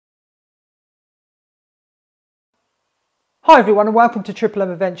Hi everyone and welcome to Triple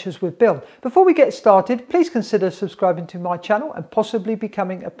M Adventures with Bill. Before we get started, please consider subscribing to my channel and possibly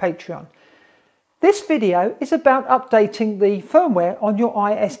becoming a Patreon. This video is about updating the firmware on your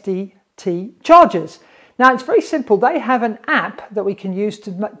iSDT chargers. Now it's very simple. They have an app that we can use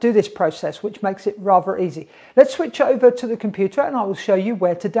to do this process, which makes it rather easy. Let's switch over to the computer and I will show you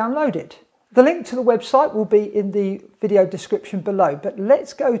where to download it. The link to the website will be in the video description below, but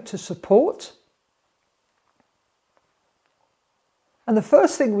let's go to support. And the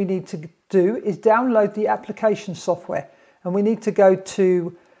first thing we need to do is download the application software. And we need to go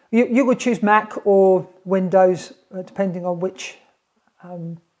to, you would choose Mac or Windows, depending on which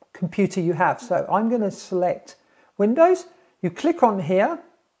computer you have. So I'm going to select Windows. You click on here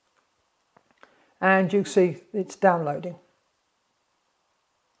and you see it's downloading.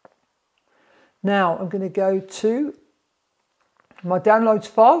 Now I'm going to go to my downloads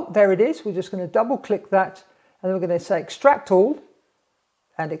file. There it is. We're just going to double click that and then we're going to say extract all.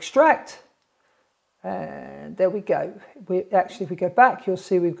 And extract, and there we go. If we go back, you'll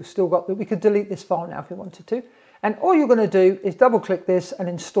see we've still got that. We could delete this file now if we wanted to. And all you're going to do is double click this and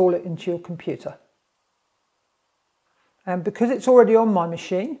install it into your computer. And because it's already on my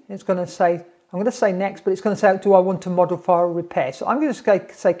machine, it's going to say, I'm going to say next, but it's going to say, do I want to modify or repair? So I'm going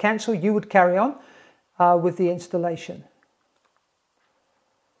to say cancel. You would carry on with the installation.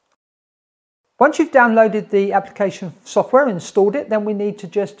 Once you've downloaded the application software and installed it, then we need to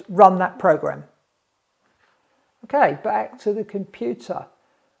just run that program. Okay, back to the computer.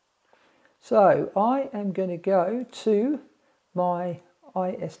 So I am going to go to my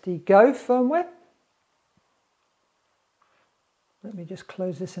iSDT Go firmware. Let me just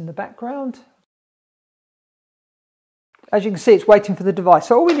close this in the background. As you can see, it's waiting for the device.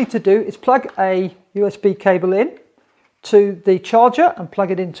 So all we need to do is plug a USB cable in to the charger and plug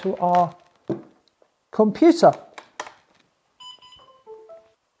it into our computer.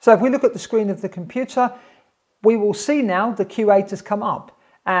 So if we look at the screen of the computer, we will see now the Q8 has come up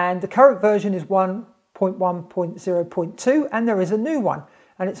and the current version is 1.1.0.2 and there is a new one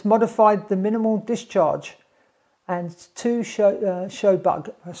and it's modified the minimal discharge and to show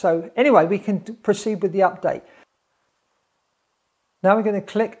bug. So anyway, we can proceed with the update. Now we're going to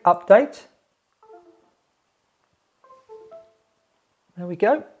click update. There we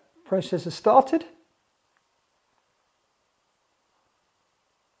go. Process has started.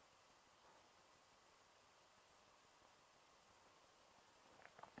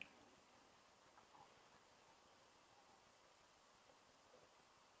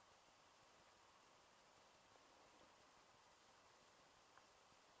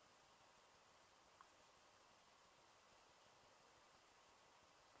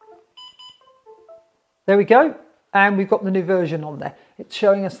 There we go, and we've got the new version on there. It's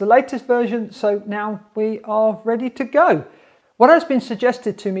showing us the latest version, so now we are ready to go. What has been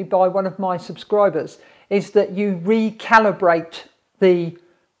suggested to me by one of my subscribers is that you recalibrate the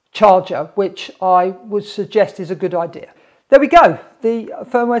charger, which I would suggest is a good idea. There we go, the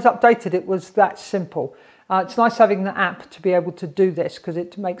firmware's updated. It was that simple. It's nice having the app to be able to do this because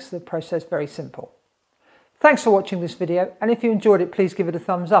it makes the process very simple. Thanks for watching this video, and if you enjoyed it, please give it a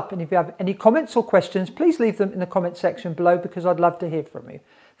thumbs up. And if you have any comments or questions, please leave them in the comment section below because I'd love to hear from you.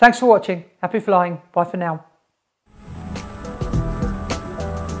 Thanks for watching. Happy flying. Bye for now.